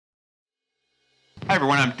Hi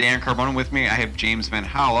everyone, I'm Dan Carbone. With me I have James Van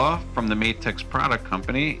Holla from the Matex Product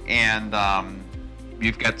Company, and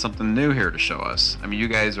you've got something new here to show us. I mean, you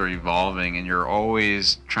guys are evolving and you're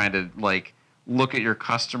always trying to look at your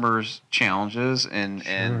customers' challenges and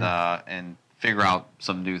figure out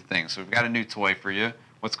some new things. So we've got a new toy for you.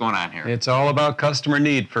 What's going on here? It's all about customer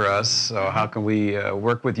need for us. So how can we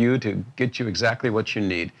work with you to get you exactly what you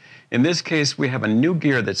need? In this case, we have a new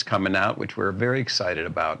gear that's coming out, which we're very excited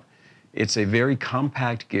about. It's a very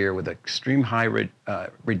compact gear with an extreme high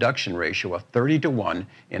reduction ratio of 30:1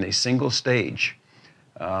 in a single stage.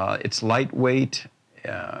 It's lightweight.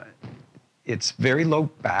 It's very low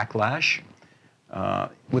backlash.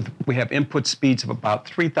 We have input speeds of about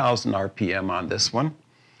 3,000 RPM on this one.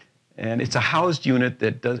 And it's a housed unit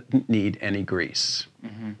that doesn't need any grease.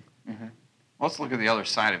 Let's look at the other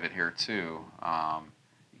side of it here too.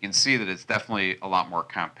 You can see that it's definitely a lot more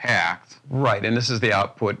compact. Right, and this is the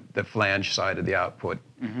output, the flange side of the output.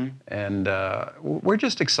 And we're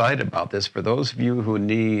just excited about this. For those of you who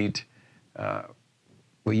need,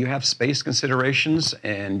 well, you have space considerations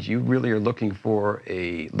and you really are looking for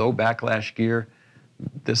a low backlash gear,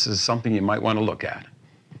 this is something you might want to look at.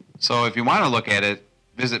 So if you want to look at it,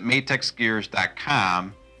 visit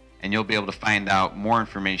matexgears.com and you'll be able to find out more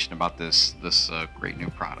information about this great new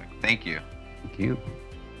product. Thank you. Thank you.